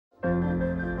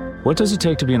What does it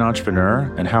take to be an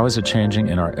entrepreneur, and how is it changing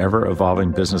in our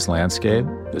ever-evolving business landscape?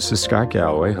 This is Scott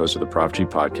Galloway, host of the Prop G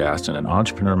podcast and an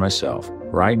entrepreneur myself.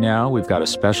 Right now, we've got a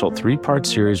special 3-part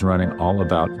series running all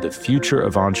about the future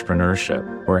of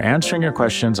entrepreneurship. We're answering your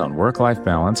questions on work-life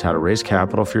balance, how to raise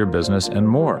capital for your business, and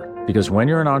more. Because when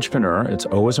you're an entrepreneur, it's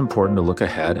always important to look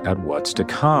ahead at what's to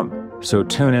come. So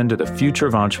tune in to the Future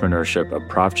of Entrepreneurship, a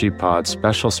Prop G pod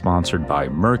special sponsored by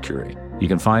Mercury. You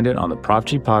can find it on the Prop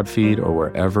G Pod feed or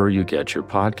wherever you get your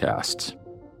podcasts.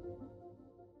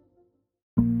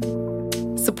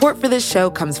 Support for this show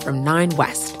comes from Nine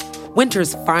West.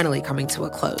 Winter's finally coming to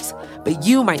a close, but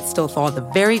you might still thaw the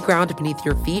very ground beneath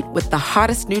your feet with the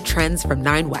hottest new trends from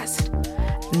Nine West.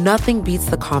 Nothing beats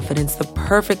the confidence the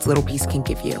perfect little piece can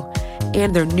give you.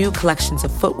 And their new collections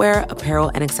of footwear,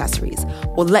 apparel, and accessories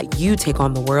will let you take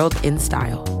on the world in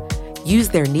style. Use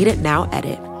their Need It Now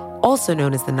edit, also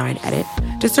known as the 9 Edit,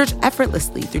 to search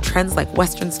effortlessly through trends like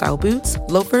Western-style boots,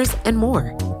 loafers, and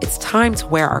more. It's time to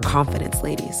wear our confidence,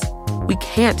 ladies. We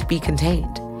can't be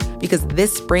contained, because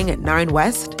this spring at 9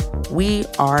 West, we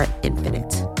are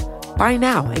infinite. Buy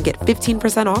now and get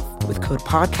 15% off with code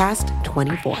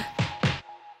PODCAST24.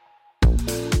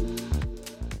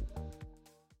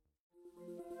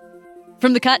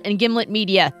 From The Cut and Gimlet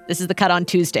Media, this is The Cut on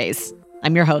Tuesdays.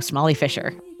 I'm your host, Molly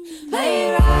Fisher.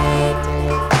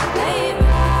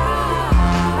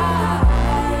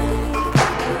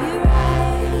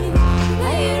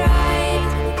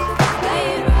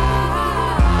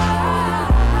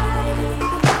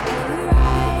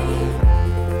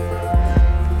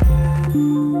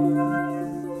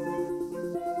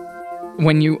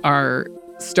 When you are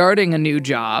starting a new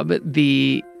job,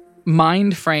 the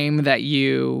mind frame that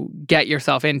you get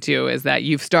yourself into is that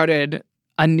you've started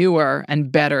a newer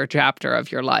and better chapter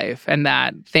of your life and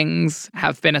that things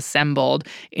have been assembled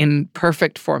in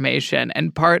perfect formation.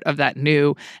 And part of that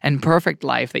new and perfect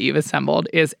life that you've assembled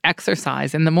is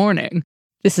exercise in the morning.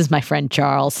 This is my friend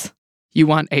Charles. You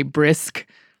want a brisk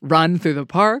run through the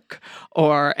park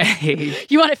or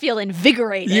You want to feel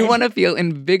invigorated. You want to feel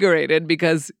invigorated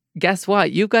because guess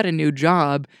what? You've got a new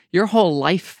job. Your whole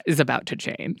life is about to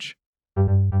change.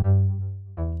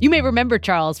 You may remember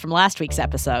Charles from last week's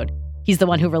episode. He's the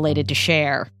one who related to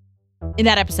Cher. In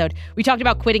that episode, we talked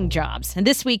about quitting jobs. And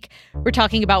this week, we're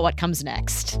talking about what comes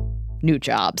next. New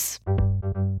jobs.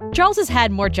 Charles has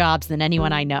had more jobs than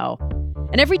anyone I know.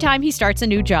 And every time he starts a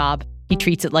new job, he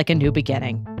treats it like a new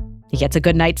beginning. He gets a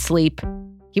good night's sleep.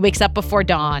 He wakes up before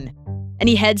dawn. And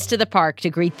he heads to the park to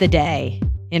greet the day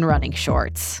in running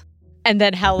shorts. And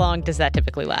then how long does that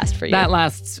typically last for you? That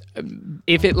lasts,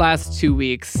 if it lasts 2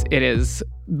 weeks, it has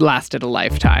lasted a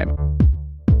lifetime.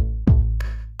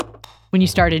 When you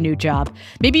start a new job,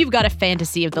 maybe you've got a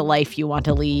fantasy of the life you want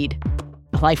to lead.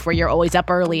 A life where you're always up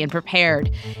early and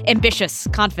prepared, ambitious,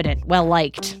 confident,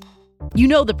 well-liked. You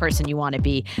know the person you want to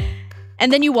be.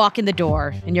 And then you walk in the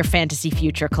door and your fantasy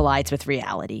future collides with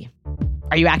reality.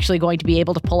 Are you actually going to be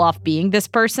able to pull off being this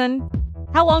person?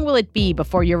 How long will it be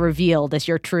before you're revealed as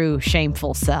your true,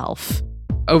 shameful self?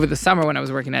 Over the summer when I was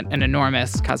working at an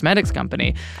enormous cosmetics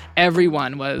company,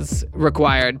 everyone was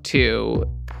required to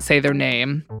say their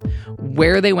name,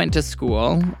 where they went to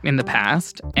school in the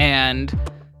past, and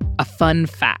a fun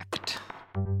fact.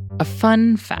 A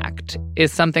fun fact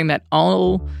is something that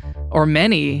all or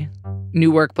many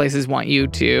new workplaces want you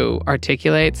to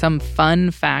articulate, some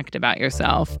fun fact about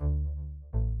yourself.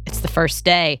 It's the first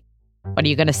day. What are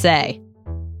you going to say?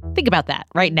 Think about that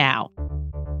right now.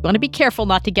 You want to be careful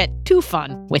not to get too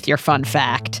fun with your fun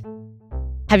fact.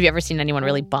 Have you ever seen anyone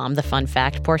really bomb the fun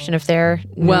fact portion of their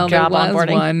new job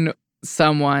onboarding?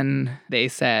 Someone, they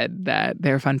said that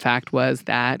their fun fact was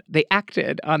that they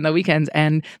acted on the weekends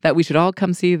and that we should all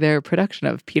come see their production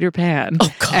of Peter Pan.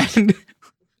 Oh, God.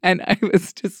 And I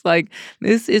was just like,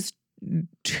 this is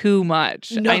too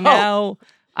much. No.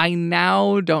 I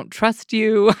now don't trust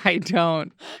you. I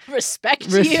don't respect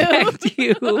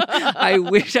you. I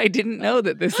wish I didn't know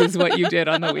that this is what you did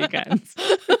on the weekends.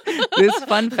 This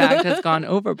fun fact has gone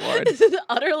overboard. This has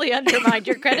utterly undermined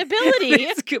your credibility.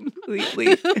 It's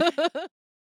completely.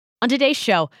 On today's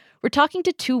show, we're talking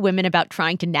to 2 women about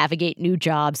trying to navigate new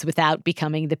jobs without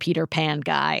becoming the Peter Pan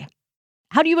guy.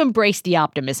 How do you embrace the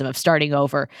optimism of starting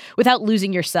over without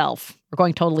losing yourself or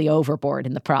going totally overboard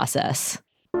in the process?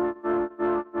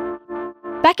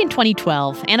 Back in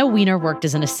 2012, Anna Wiener worked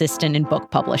as an assistant in book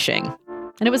publishing.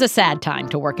 And it was a sad time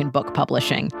to work in book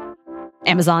publishing.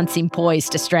 Amazon seemed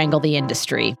poised to strangle the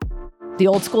industry. The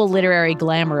old-school literary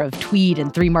glamour of tweed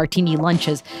and 3-martini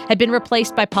lunches had been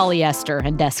replaced by polyester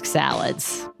and desk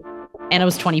salads. Anna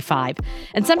was 25,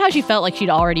 and somehow she felt like she'd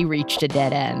already reached a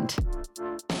dead end.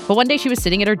 But one day she was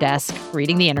sitting at her desk,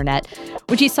 reading the internet,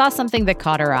 when she saw something that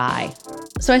caught her eye.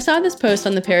 So I saw this post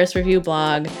on the Paris Review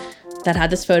blog that had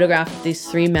this photograph of these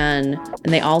three men,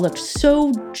 and they all looked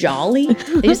so jolly.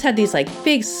 They just had these like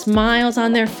big smiles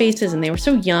on their faces, and they were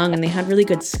so young, and they had really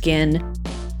good skin.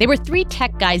 They were three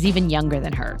tech guys even younger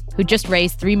than her, who just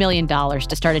raised $3 million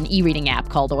to start an e-reading app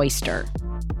called Oyster.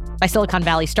 By Silicon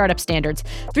Valley startup standards,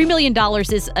 $3 million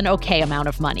is an okay amount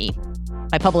of money.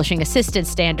 By publishing assistant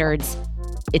standards,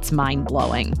 it's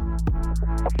mind-blowing.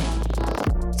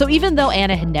 So even though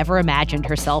Anna had never imagined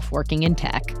herself working in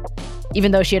tech,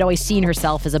 even though she had always seen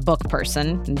herself as a book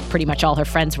person, and pretty much all her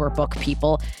friends were book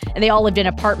people, and they all lived in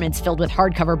apartments filled with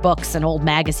hardcover books and old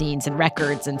magazines and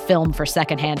records and film for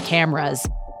secondhand cameras,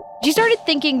 she started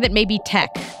thinking that maybe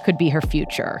tech could be her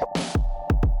future.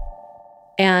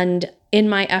 And in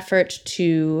my effort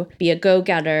to be a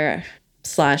go-getter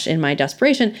 / in my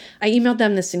desperation, I emailed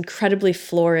them this incredibly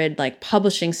florid, like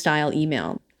publishing style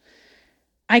email.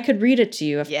 I could read it to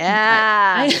you.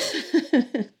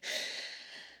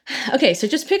 Okay, so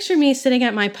just picture me sitting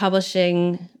at my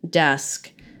publishing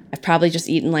desk. I've probably just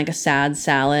eaten like a sad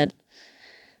salad.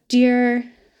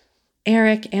 Dear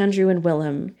Eric, Andrew, and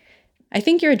Willem, I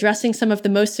think you're addressing some of the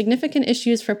most significant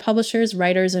issues for publishers,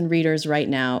 writers, and readers right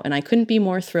now, and I couldn't be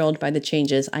more thrilled by the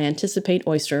changes I anticipate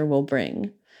Oyster will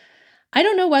bring. I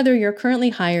don't know whether you're currently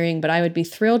hiring, but I would be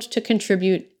thrilled to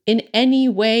contribute in any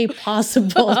way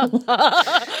possible.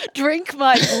 Drink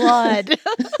my blood.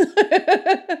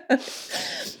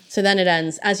 So then it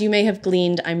ends. As you may have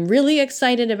gleaned, I'm really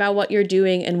excited about what you're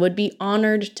doing and would be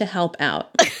honored to help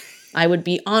out. I would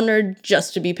be honored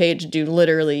just to be paid to do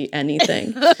literally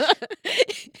anything.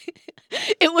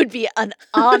 It would be an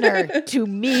honor to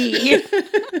me.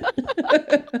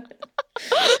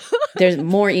 There's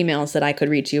more emails that I could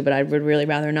read to you, but I would really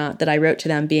rather not, that I wrote to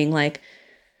them being like,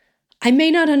 I may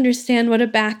not understand what a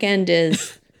back end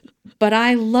is, but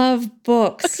I love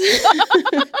books.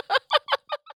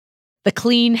 The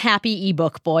clean, happy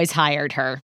ebook boys hired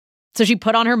her. So she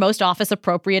put on her most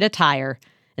office-appropriate attire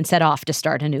and set off to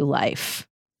start a new life.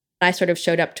 I sort of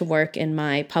showed up to work in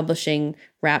my publishing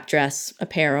wrap dress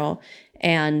apparel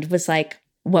and was like,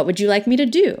 what would you like me to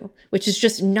do? Which is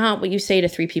just not what you say to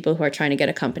three people who are trying to get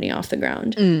a company off the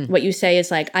ground. What you say is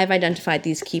like, I've identified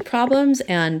these key problems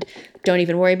and don't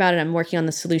even worry about it. I'm working on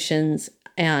the solutions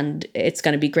and it's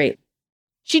going to be great.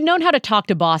 She'd known how to talk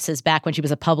to bosses back when she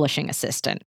was a publishing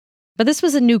assistant. But this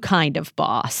was a new kind of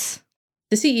boss.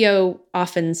 The CEO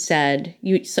often said,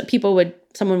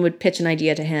 someone would pitch an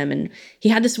idea to him, and he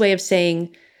had this way of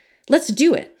saying, let's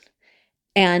do it.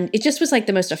 And it just was like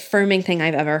the most affirming thing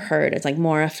I've ever heard. It's like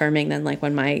more affirming than like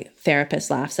when my therapist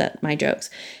laughs at my jokes.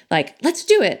 Like, let's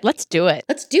do it. Let's do it.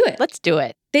 Let's do it. Let's do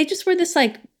it. They just were this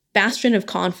like bastion of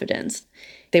confidence.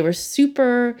 They were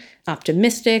super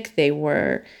optimistic. They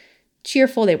were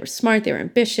cheerful. They were smart. They were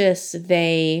ambitious.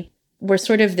 They were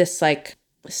sort of this like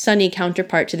sunny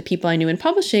counterpart to the people I knew in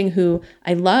publishing who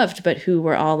I loved, but who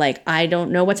were all like, I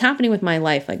don't know what's happening with my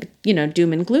life. Like, you know,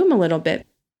 doom and gloom a little bit.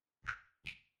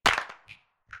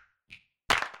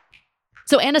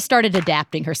 So Anna started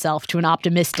adapting herself to an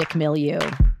optimistic milieu.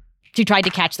 She tried to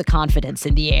catch the confidence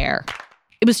in the air.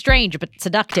 It was strange but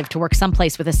seductive to work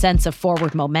someplace with a sense of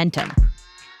forward momentum.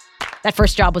 That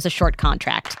first job was a short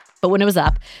contract, but when it was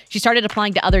up, she started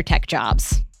applying to other tech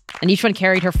jobs. And each one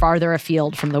carried her farther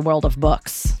afield from the world of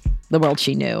books, the world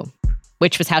she knew,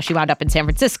 which was how she wound up in San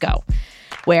Francisco,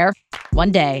 where,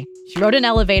 one day, she rode an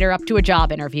elevator up to a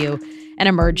job interview and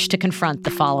emerged to confront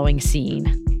the following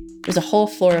scene. There's a whole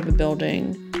floor of a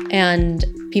building, and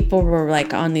people were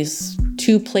like on these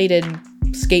two-plated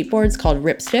skateboards called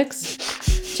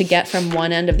ripsticks to get from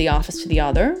one end of the office to the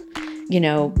other, you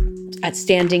know, at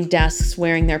standing desks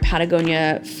wearing their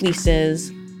Patagonia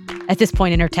fleeces. At this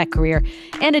point in her tech career,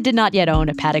 Anna did not yet own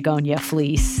a Patagonia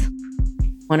fleece.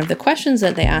 One of the questions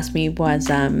that they asked me was,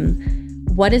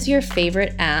 what is your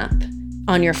favorite app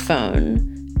on your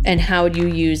phone and how would you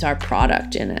use our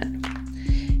product in it?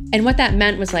 And what that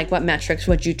meant was like, what metrics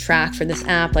would you track for this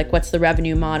app? Like, what's the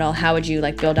revenue model? How would you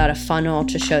like build out a funnel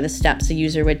to show the steps a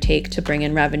user would take to bring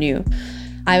in revenue?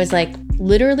 I was like,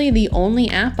 literally the only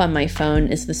app on my phone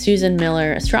is the Susan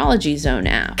Miller Astrology Zone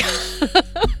app.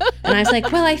 And I was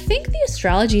like, well, I think the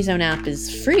Astrology Zone app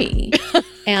is free.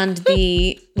 And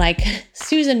the like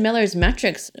Susan Miller's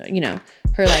metrics, you know,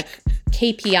 her like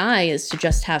KPI is to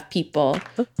just have people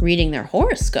reading their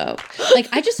horoscope. Like,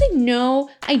 I just had no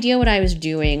idea what I was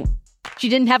doing. She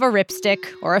didn't have a ripstick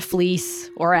or a fleece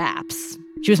or apps.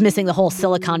 She was missing the whole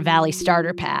Silicon Valley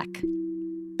starter pack.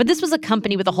 But this was a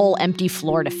company with a whole empty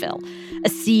floor to fill, a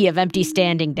sea of empty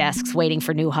standing desks waiting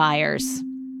for new hires.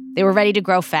 They were ready to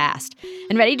grow fast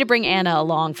and ready to bring Anna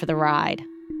along for the ride.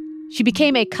 She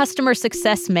became a customer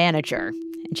success manager,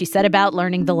 and she set about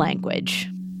learning the language.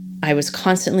 I was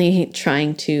constantly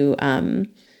trying to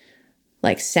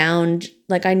sound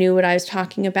like I knew what I was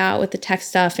talking about with the tech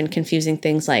stuff and confusing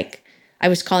things. Like I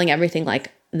was calling everything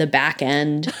like the back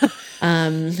end.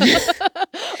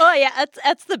 Oh yeah,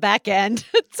 that's the back end.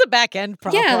 It's a back end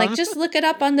problem. Yeah, like just look it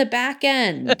up on the back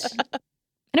end.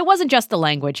 And it wasn't just the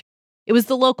language. It was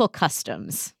the local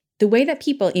customs. The way that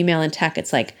people email in tech,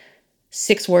 it's like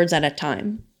 6 words at a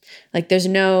time. Like there's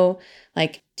no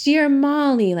like, dear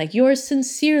Molly, like yours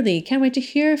sincerely, can't wait to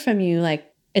hear from you.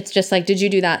 Like it's just like, did you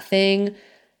do that thing?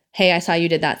 Hey, I saw you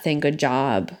did that thing. Good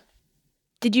job.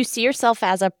 Did you see yourself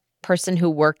as a person who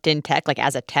worked in tech, like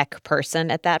as a tech person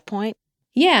at that point?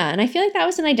 Yeah. And I feel like that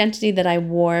was an identity that I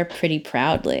wore pretty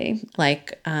proudly.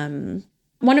 Like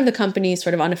one of the company's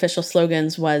sort of unofficial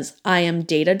slogans was, I am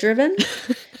data driven.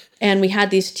 And we had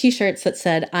these t-shirts that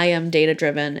said, I am data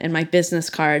driven. And my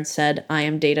business card said, I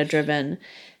am data driven.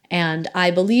 And I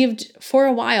believed for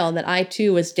a while that I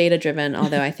too was data driven,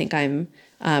 although I think I'm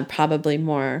probably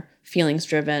more feelings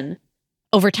driven.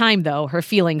 Over time, though, her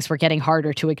feelings were getting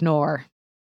harder to ignore.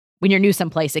 When you're new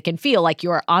someplace, it can feel like you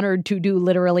are honored to do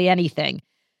literally anything.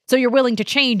 So you're willing to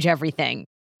change everything.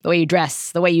 The way you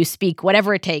dress, the way you speak,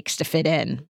 whatever it takes to fit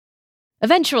in.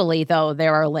 Eventually, though,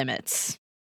 there are limits.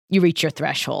 You reach your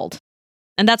threshold.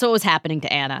 And that's what was happening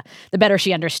to Anna, the better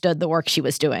she understood the work she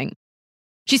was doing.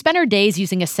 She spent her days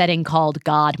using a setting called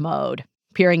God mode,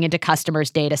 peering into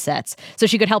customers' data sets so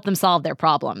she could help them solve their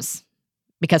problems.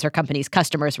 Because her company's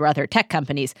customers were other tech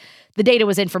companies, the data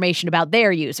was information about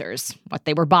their users, what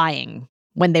they were buying,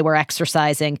 when they were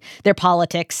exercising, their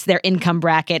politics, their income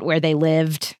bracket, where they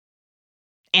lived.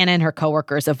 Anna and her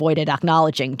coworkers avoided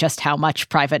acknowledging just how much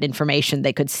private information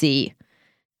they could see.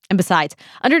 And besides,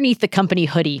 underneath the company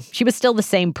hoodie, she was still the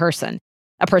same person,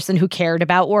 a person who cared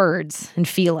about words and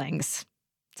feelings.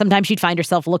 Sometimes she'd find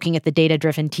herself looking at the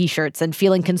data-driven t-shirts and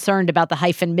feeling concerned about the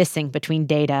hyphen missing between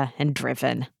data and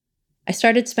driven. I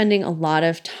started spending a lot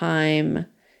of time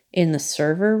in the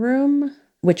server room,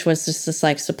 which was just this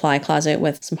like supply closet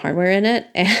with some hardware in it.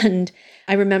 And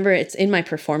I remember it's in my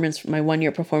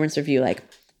 1-year performance review, like,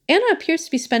 Anna appears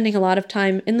to be spending a lot of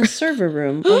time in the server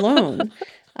room alone.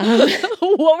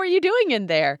 What were you doing in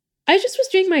there? I just was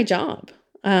doing my job.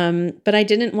 But I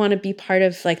didn't want to be part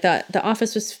of like the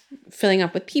office was filling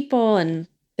up with people, and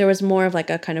there was more of like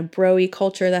a kind of bro-y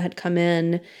culture that had come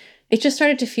in. It just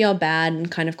started to feel bad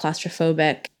and kind of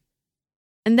claustrophobic.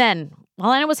 And then,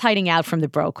 while Anna was hiding out from the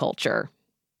bro culture,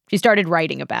 she started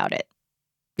writing about it.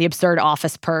 The absurd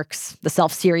office perks, the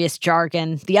self-serious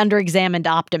jargon, the under-examined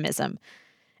optimism.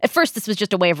 At first, this was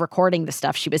just a way of recording the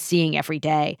stuff she was seeing every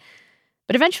day.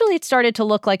 But eventually it started to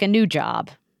look like a new job.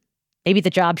 Maybe the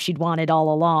job she'd wanted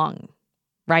all along.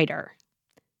 Writer.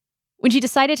 When she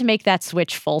decided to make that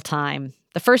switch full-time,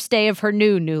 the first day of her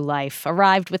new life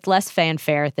arrived with less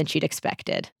fanfare than she'd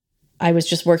expected. I was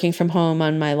just working from home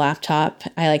on my laptop.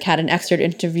 I had an excerpt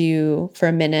interview for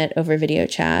a minute over video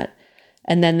chat.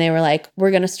 And then they were like,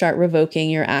 we're going to start revoking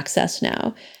your access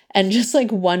now. And just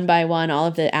like one by one, all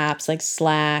of the apps like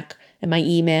Slack and my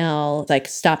email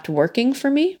stopped working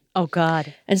for me. Oh,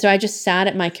 God. And so I just sat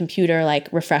at my computer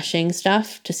refreshing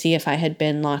stuff to see if I had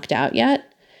been locked out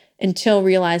yet, until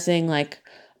realizing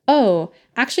oh,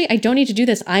 actually, I don't need to do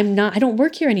this. I don't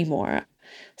work here anymore.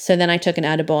 So then I took an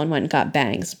edible and went and got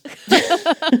bangs.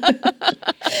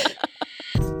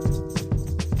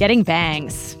 Getting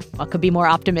bangs. What could be more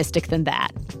optimistic than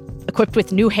that? Equipped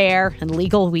with new hair and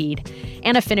legal weed,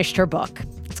 Anna finished her book.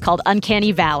 It's called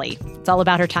Uncanny Valley. It's all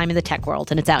about her time in the tech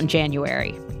world, and it's out in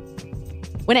January.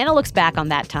 When Anna looks back on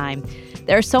that time,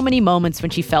 there are so many moments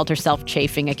when she felt herself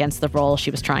chafing against the role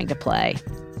she was trying to play.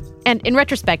 And in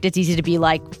retrospect, it's easy to be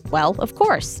like, well, of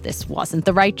course, this wasn't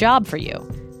the right job for you.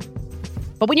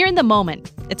 But when you're in the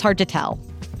moment, it's hard to tell.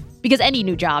 Because any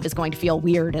new job is going to feel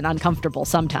weird and uncomfortable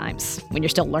sometimes, when you're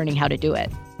still learning how to do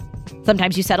it.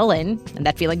 Sometimes you settle in, and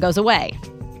that feeling goes away.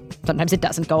 Sometimes it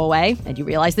doesn't go away, and you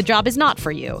realize the job is not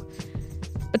for you.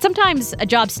 But sometimes a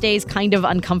job stays kind of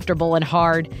uncomfortable and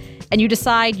hard, and you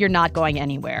decide you're not going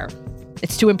anywhere.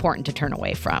 It's too important to turn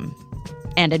away from.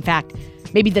 And in fact,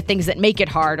 maybe the things that make it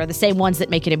hard are the same ones that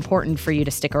make it important for you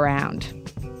to stick around.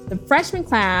 The freshman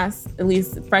class, at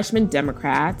least freshman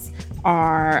Democrats,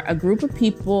 are a group of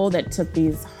people that took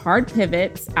these hard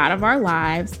pivots out of our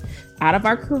lives, out of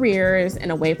our careers,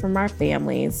 and away from our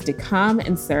families to come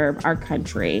and serve our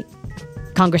country.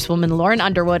 Congresswoman Lauren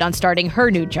Underwood on starting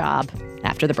her new job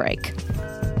after the break.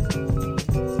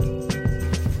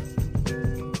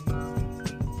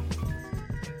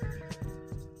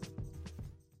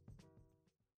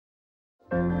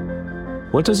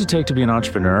 What does it take to be an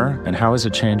entrepreneur, and how is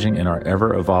it changing in our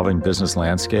ever-evolving business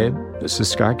landscape? This is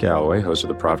Scott Galloway, host of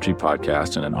the Prop G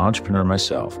podcast and an entrepreneur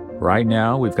myself. Right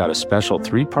now, we've got a special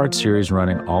 3-part series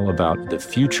running all about the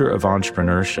future of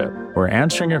entrepreneurship. We're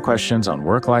answering your questions on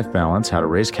work-life balance, how to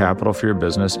raise capital for your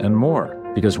business, and more.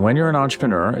 Because when you're an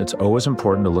entrepreneur, it's always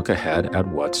important to look ahead at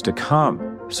what's to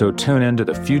come. So tune in to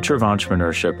the Future of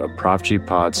Entrepreneurship, a Prop G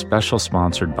Pod special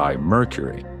sponsored by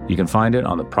Mercury. You can find it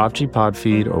on the Prop G Pod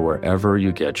feed or wherever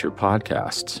you get your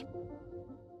podcasts.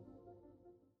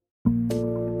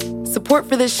 Support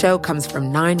for this show comes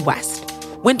from Nine West.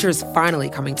 Winter's finally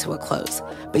coming to a close,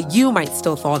 but you might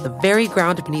still thaw the very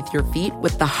ground beneath your feet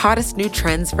with the hottest new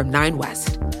trends from Nine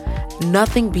West.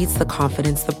 Nothing beats the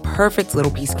confidence the perfect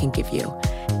little piece can give you.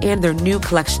 And their new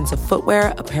collections of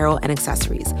footwear, apparel, and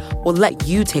accessories will let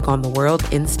you take on the world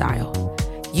in style.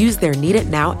 Use their Need It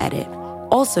Now edit,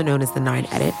 also known as the 9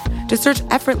 edit, to search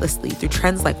effortlessly through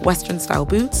trends like Western-style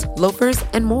boots, loafers,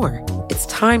 and more. It's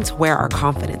time to wear our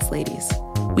confidence, ladies.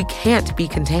 We can't be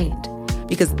contained,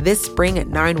 because this spring at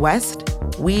 9 West,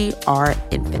 we are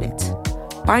infinite.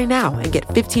 Buy now and get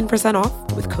 15% off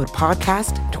with code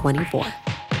PODCAST24.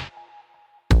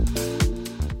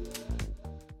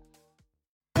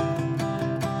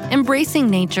 Embracing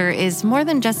nature is more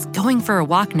than just going for a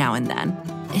walk now and then.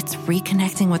 It's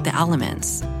reconnecting with the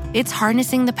elements. It's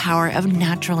harnessing the power of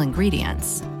natural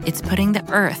ingredients. It's putting the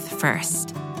earth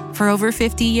first. For over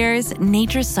 50 years,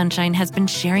 Nature's Sunshine has been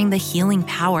sharing the healing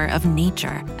power of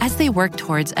nature as they work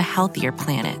towards a healthier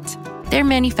planet. Their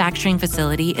manufacturing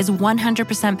facility is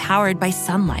 100% powered by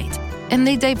sunlight, and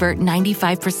they divert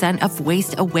 95% of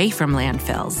waste away from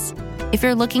landfills. If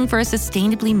you're looking for a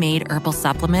sustainably made herbal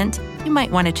supplement, you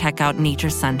might want to check out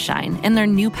Nature's Sunshine and their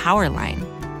new Power line.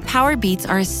 Power Beats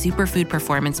are a superfood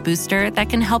performance booster that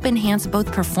can help enhance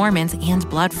both performance and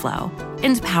blood flow.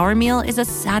 And Power Meal is a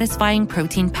satisfying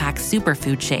protein-packed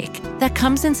superfood shake that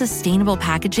comes in sustainable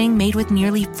packaging made with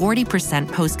nearly 40%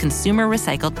 post-consumer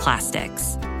recycled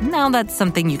plastics. Now that's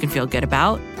something you can feel good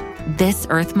about. This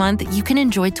Earth Month, you can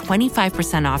enjoy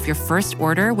 25% off your first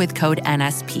order with code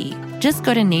NSP. Just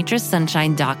go to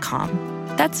naturesunshine.com.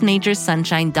 That's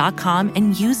naturesunshine.com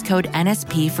and use code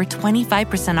NSP for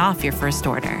 25% off your first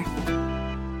order.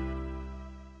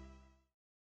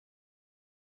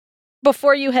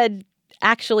 Before you had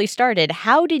actually started,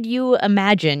 how did you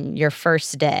imagine your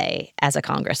first day as a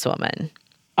congresswoman?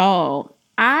 Oh,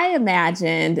 I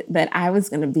imagined that I was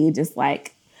going to be just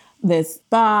like this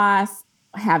boss,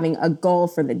 having a goal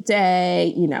for the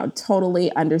day, totally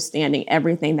understanding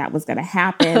everything that was going to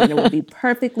happen. And it would be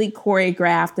perfectly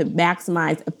choreographed to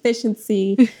maximize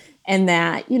efficiency. And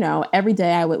that, every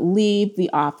day I would leave the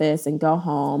office and go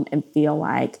home and feel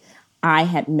like I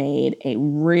had made a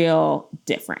real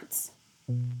difference.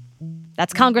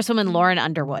 That's Congresswoman Lauren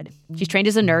Underwood. She's trained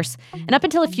as a nurse, and up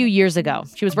until a few years ago,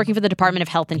 she was working for the Department of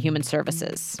Health and Human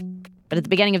Services. But at the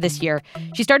beginning of this year,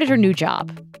 she started her new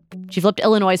job. She flipped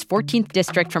Illinois' 14th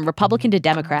district from Republican to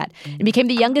Democrat and became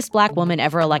the youngest Black woman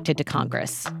ever elected to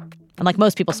Congress. And like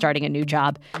most people starting a new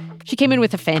job, she came in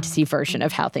with a fantasy version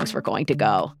of how things were going to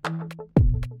go.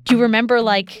 Do you remember,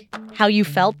 how you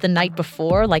felt the night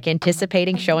before,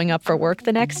 anticipating showing up for work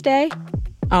the next day?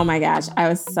 Oh my gosh, I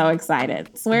was so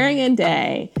excited. Swearing-in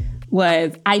day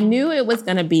I knew it was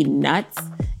going to be nuts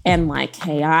and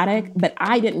chaotic, but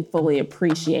I didn't fully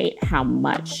appreciate how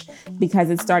much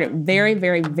because it started very,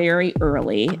 very, very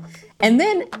early. And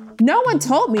then no one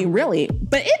told me really,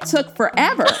 but it took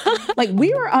forever.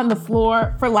 We were on the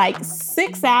floor for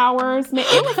 6 hours. Man,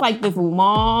 it was this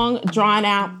long, drawn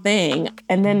out thing.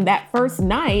 And then that first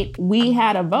night, we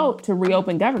had a vote to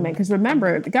reopen government because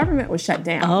remember, the government was shut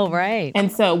down. Oh, right.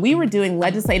 And so we were doing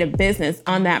legislative business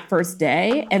on that first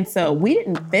day. And so we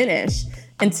didn't finish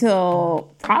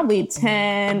until probably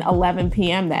 10, 11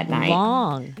 p.m. that night.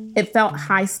 Long. It felt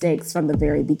high stakes from the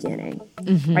very beginning,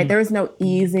 right? There was no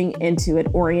easing into it.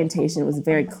 Orientation was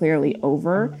very clearly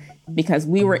over because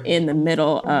we were in the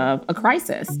middle of a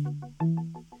crisis.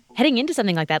 Heading into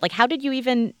something like that, how did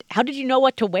you know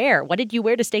what to wear? What did you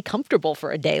wear to stay comfortable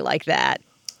for a day like that?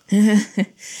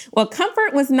 Well,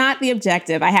 comfort was not the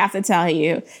objective, I have to tell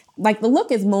you. The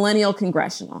look is millennial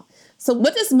congressional. So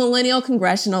what does millennial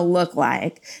congressional look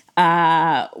like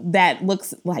that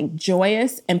looks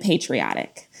joyous and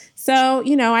patriotic? So,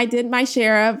 I did my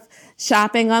share of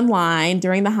shopping online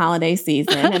during the holiday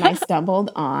season and I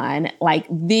stumbled on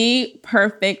the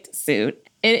perfect suit.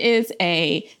 It is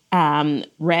a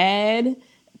red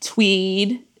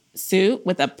tweed suit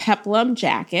with a peplum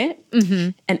jacket.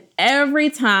 And every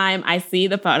time I see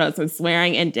the photos of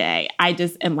Swearing-in Day, I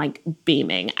just am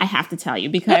beaming, I have to tell you,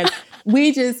 because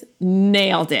we just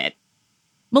nailed it.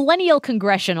 Millennial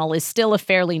congressional is still a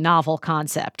fairly novel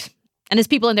concept. And as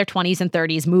people in their 20s and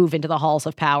 30s move into the halls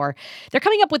of power, they're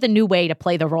coming up with a new way to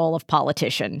play the role of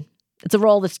politician. It's a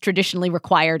role that's traditionally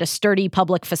required a sturdy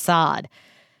public facade.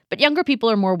 But younger people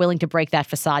are more willing to break that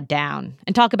facade down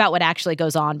and talk about what actually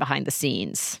goes on behind the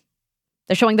scenes.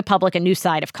 They're showing the public a new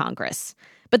side of Congress,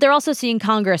 but they're also seeing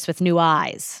Congress with new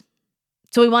eyes.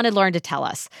 So we wanted Lauren to tell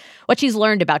us what she's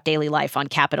learned about daily life on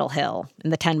Capitol Hill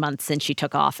in the 10 months since she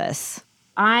took office.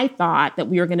 I thought that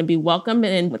we were going to be welcomed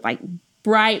in with like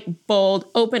bright, bold,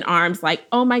 open arms, like,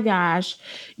 oh my gosh,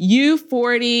 you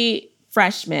 40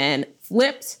 freshmen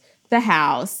flipped the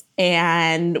House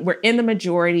and we're in the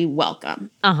majority, welcome.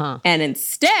 And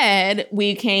instead,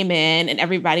 we came in and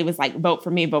everybody was like, vote for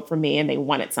me, and they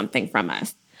wanted something from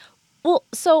us. Well,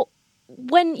 so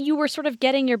when you were sort of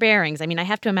getting your bearings, I mean, I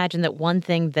have to imagine that one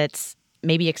thing that's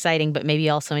maybe exciting but maybe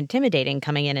also intimidating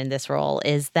coming in this role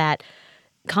is that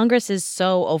Congress is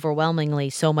so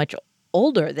overwhelmingly so much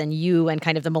older than you and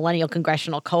kind of the millennial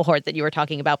congressional cohort that you were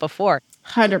talking about before.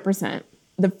 100%.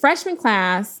 The freshman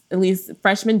class, at least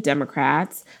freshman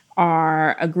Democrats,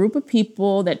 are a group of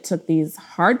people that took these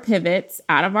hard pivots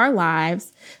out of our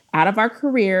lives, out of our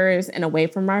careers, and away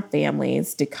from our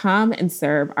families to come and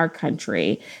serve our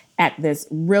country at this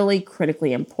really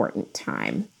critically important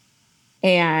time.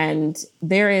 And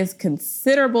there is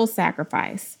considerable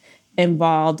sacrifice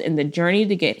involved in the journey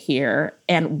to get here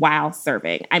and while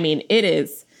serving. I mean, it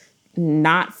is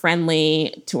not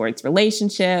friendly towards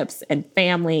relationships and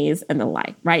families and the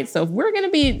like, right? So if we're going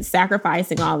to be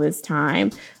sacrificing all this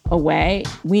time away,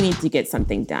 we need to get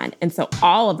something done. And so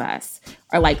all of us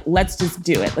are like, let's just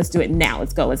do it. Let's do it now.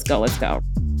 Let's go, let's go, let's go.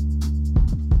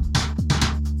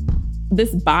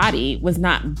 This body was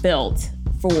not built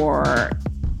for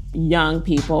young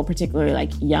people, particularly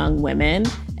like young women.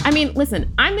 I mean,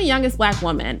 listen, I'm the youngest Black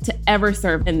woman to ever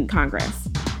serve in Congress.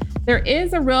 There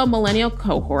is a real millennial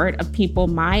cohort of people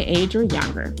my age or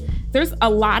younger. There's a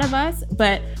lot of us,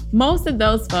 but most of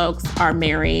those folks are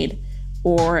married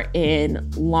or in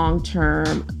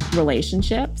long-term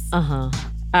relationships.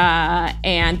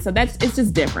 And so it's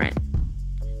just different.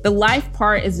 The life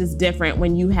part is just different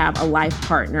when you have a life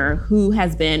partner who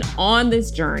has been on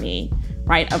this journey,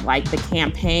 right, of like the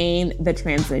campaign, the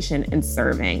transition, and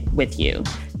serving with you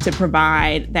to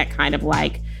provide that kind of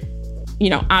like,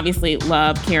 you know, obviously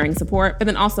love, caring, support, but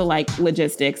then also like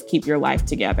logistics, keep your life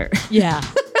together. Yeah.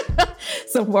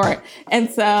 Support. And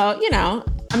so, you know,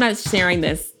 I'm not sharing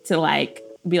this to like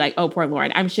be like, oh, poor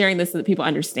Lauren. I'm sharing this so that people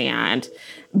understand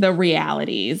the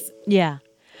realities. Yeah.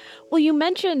 Well, you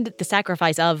mentioned the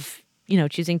sacrifice of, you know,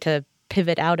 choosing to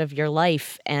pivot out of your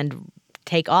life and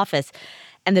take office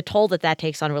and the toll that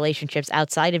takes on relationships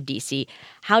outside of D.C.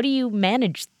 How do you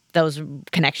manage those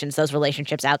connections, those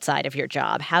relationships outside of your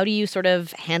job? How do you sort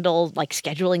of handle like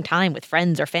scheduling time with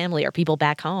friends or family or people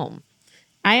back home?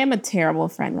 I am a terrible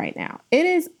friend right now. It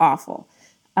is awful.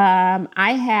 I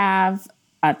have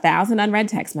 1,000 unread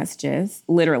text messages,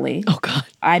 literally. Oh, God.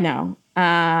 I know.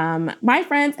 My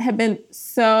friends have been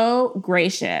so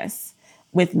gracious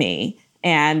with me,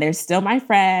 and they're still my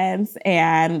friends,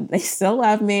 and they still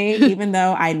love me, even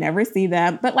though I never see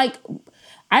them. But like,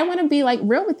 I want to be like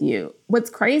real with you. What's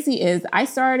crazy is I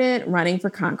started running for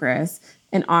Congress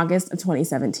in August of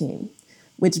 2017,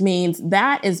 which means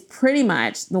that is pretty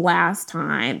much the last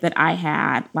time that I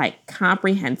had like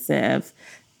comprehensive,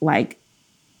 like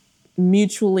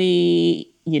mutually,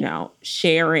 you know,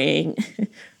 sharing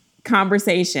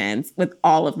conversations with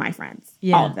all of my friends,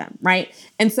 all of them, right?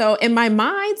 And so in my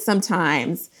mind,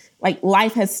 sometimes like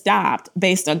life has stopped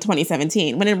based on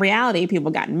 2017, when in reality,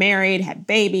 people got married, had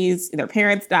babies, their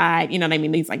parents died, you know what I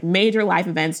mean? These like major life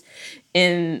events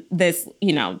in this,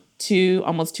 you know,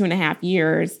 almost 2.5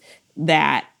 years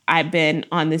that I've been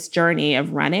on this journey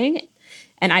of running.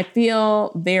 And I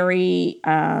feel very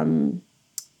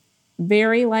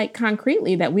like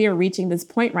concretely that we are reaching this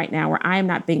point right now where I am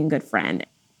not being a good friend.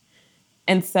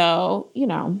 And so, you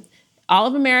know, all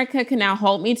of America can now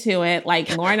hold me to it.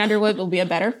 Like Lauren Underwood will be a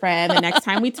better friend. The next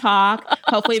time we talk,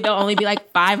 hopefully there'll only be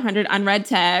like 500 unread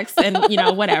texts and, you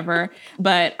know, whatever.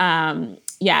 But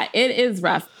yeah, it is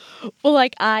rough. Well,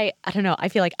 like, I don't know. I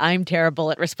feel like I'm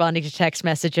terrible at responding to text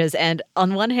messages. And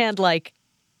on one hand, like,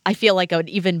 I feel like an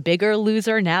even bigger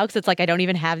loser now because it's like I don't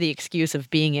even have the excuse of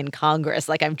being in Congress.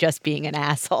 Like, I'm just being an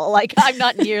asshole. Like, I'm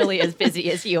not nearly as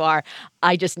busy as you are.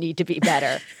 I just need to be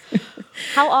better.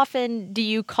 How often do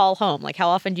you call home? Like, how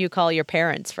often do you call your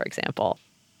parents, for example?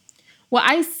 Well,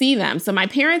 I see them. So my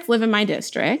parents live in my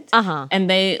district, and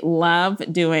they love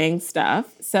doing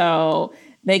stuff. So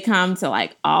They come to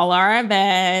like all our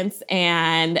events.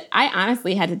 And I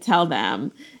honestly had to tell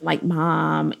them, like,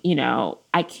 Mom, you know,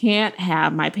 I can't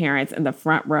have my parents in the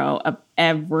front row of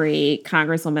every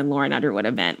Congresswoman Lauren Underwood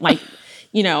event. Like,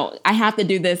 you know, I have to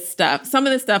do this stuff, some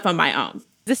of this stuff on my own.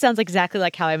 This sounds exactly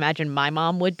like how I imagine my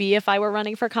mom would be if I were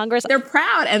running for Congress. They're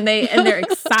proud and they're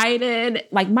excited.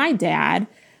 Like my dad,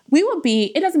 we will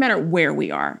be, it doesn't matter where we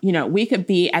are. You know, we could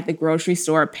be at the grocery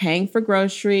store paying for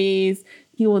groceries.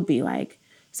 He would be like,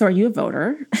 so are you a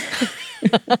voter?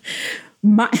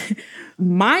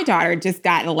 My daughter just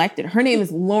got elected. Her name is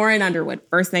Lauren Underwood,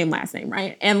 first name, last name,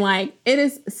 right? And like, it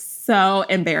is so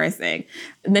embarrassing.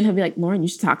 And then he'll be like, Lauren, you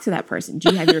should talk to that person.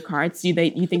 Do you have your cards? You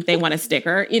think they want a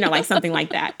sticker? You know, like something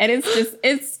like that. And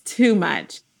it's too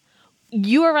much.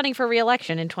 You are running for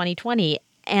re-election in 2020.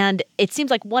 And it seems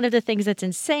like one of the things that's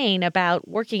insane about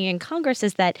working in Congress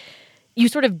is that you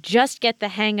sort of just get the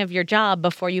hang of your job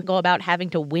before you go about having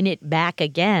to win it back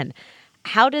again.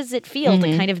 How does it feel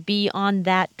to kind of be on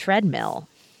that treadmill?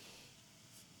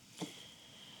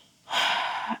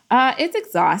 It's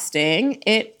exhausting.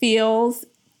 It feels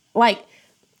like,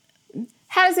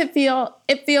 how does it feel?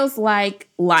 It feels like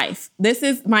life. This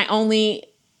is my only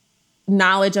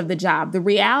knowledge of the job. The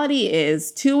reality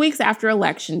is 2 weeks after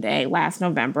Election Day last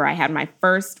November, I had my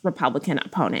first Republican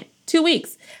opponent. 2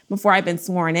 weeks before I'd been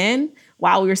sworn in,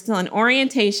 while we were still in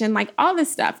orientation, like all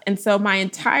this stuff. And so my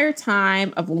entire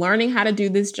time of learning how to do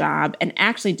this job and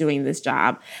actually doing this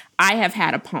job, I have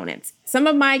had opponents. Some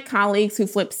of my colleagues who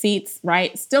flip seats,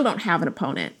 right, still don't have an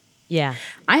opponent. Yeah.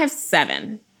 I have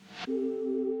 7.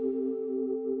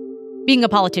 Being a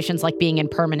politician's like being in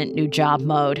permanent new job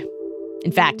mode.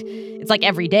 In fact, it's like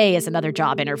every day is another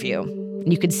job interview,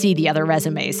 and you can see the other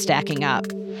resumes stacking up.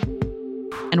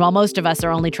 And while most of us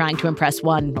are only trying to impress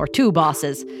 1 or 2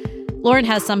 bosses, Lauren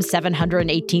has some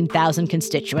 718,000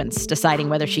 constituents deciding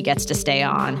whether she gets to stay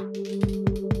on.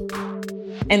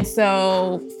 And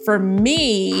so for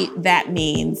me, that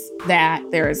means that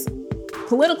there's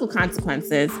political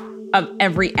consequences of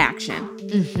every action,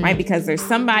 right? Because there's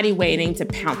somebody waiting to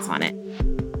pounce on it.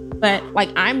 But like,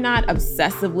 I'm not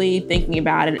obsessively thinking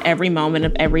about it every moment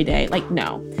of every day. Like,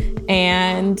 no.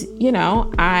 And, you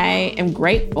know, I am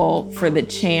grateful for the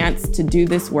chance to do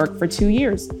this work for 2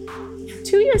 years.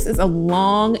 2 years is a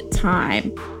long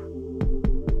time.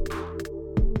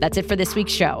 That's it for this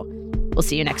week's show. We'll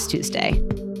see you next Tuesday.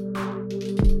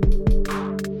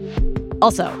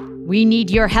 Also, we need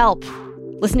your help.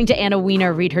 Listening to Anna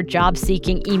Wiener read her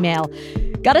job-seeking email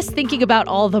got us thinking about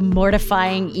all the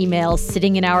mortifying emails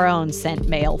sitting in our own sent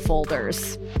mail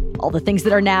folders. All the things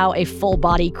that are now a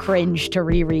full-body cringe to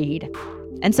reread.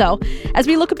 And so, as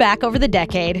we look back over the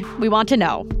decade, we want to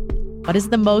know, what is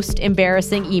the most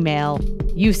embarrassing email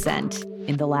you sent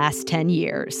in the last 10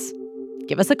 years?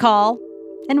 Give us a call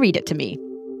and read it to me.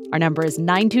 Our number is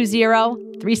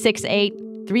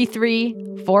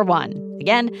 920-368-3341.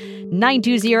 Again,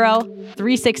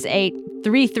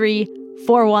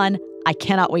 920-368-3341. I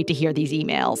cannot wait to hear these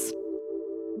emails.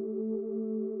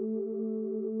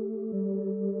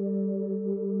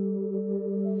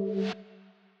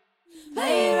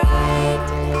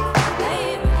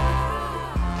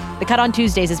 The Cut on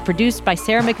Tuesdays is produced by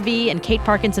Sarah McVie and Kate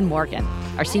Parkinson Morgan.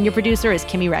 Our senior producer is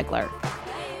Kimmy Regler.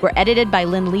 We're edited by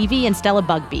Lynn Levy and Stella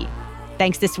Bugbee.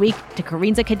 Thanks this week to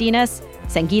Karinza Cadenas,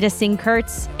 Sangeeta Singh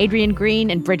Kurtz, Adrian Green,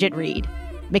 and Bridget Reed.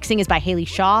 Mixing is by Haley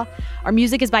Shaw. Our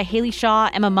music is by Haley Shaw,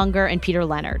 Emma Munger, and Peter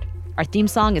Leonard. Our theme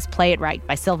song is Play It Right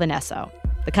by Sylvan Esso.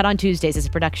 The Cut on Tuesdays is a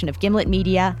production of Gimlet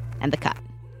Media and The Cut.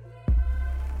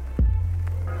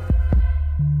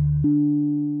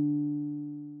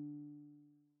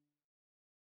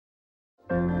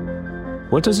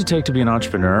 What does it take to be an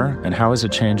entrepreneur, and how is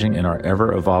it changing in our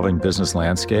ever-evolving business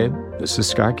landscape? This is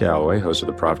Scott Galloway, host of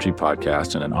the Prop G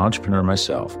podcast and an entrepreneur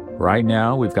myself. Right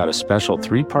now, we've got a special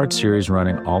 3-part series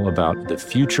running all about the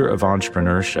future of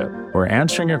entrepreneurship. We're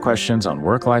answering your questions on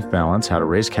work-life balance, how to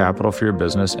raise capital for your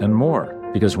business, and more.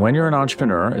 Because when you're an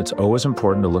entrepreneur, it's always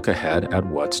important to look ahead at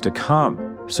what's to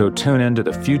come. So tune in to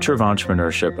the Future of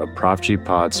Entrepreneurship, a Prop G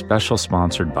pod special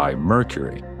sponsored by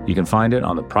Mercury. You can find it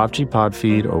on the Prop G Pod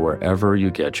feed or wherever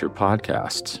you get your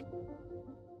podcasts.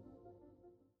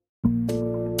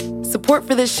 Support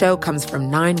for this show comes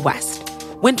from 9 West.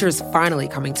 Winter's finally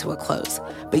coming to a close,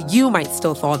 but you might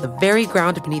still thaw the very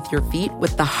ground beneath your feet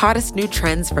with the hottest new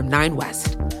trends from 9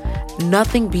 West.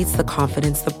 Nothing beats the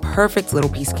confidence the perfect little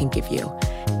piece can give you.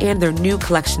 And their new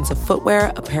collections of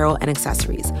footwear, apparel, and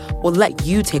accessories will let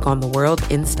you take on the world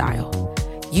in style.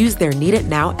 Use their Need It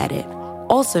Now edit,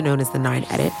 also known as the 9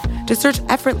 Edit, to search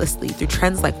effortlessly through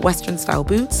trends like Western-style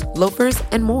boots, loafers,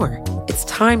 and more. It's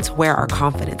time to wear our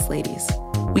confidence, ladies.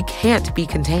 we can't be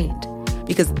contained.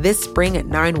 Because this spring at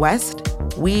 9 West,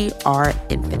 we are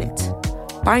infinite.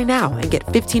 Buy now and get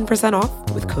 15%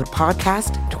 off with code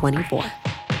PODCAST24.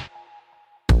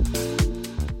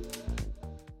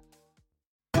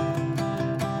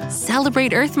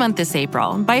 Celebrate Earth Month this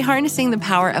April by harnessing the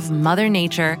power of Mother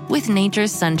Nature with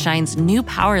Nature's Sunshine's new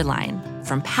Power line.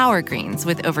 From Power Greens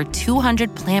with over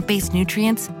 200 plant-based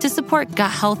nutrients to support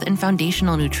gut health and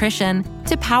foundational nutrition,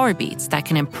 to Power Beets that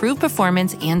can improve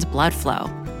performance and blood flow.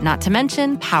 Not to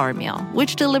mention Power Meal,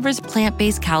 which delivers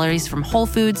plant-based calories from whole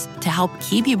foods to help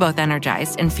keep you both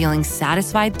energized and feeling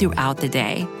satisfied throughout the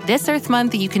day. This Earth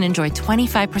Month, you can enjoy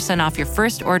 25% off your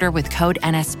first order with code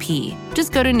NSP.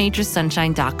 Just go to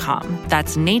naturesunshine.com.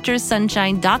 That's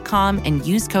naturesunshine.com and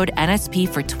use code NSP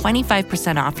for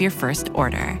 25% off your first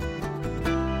order.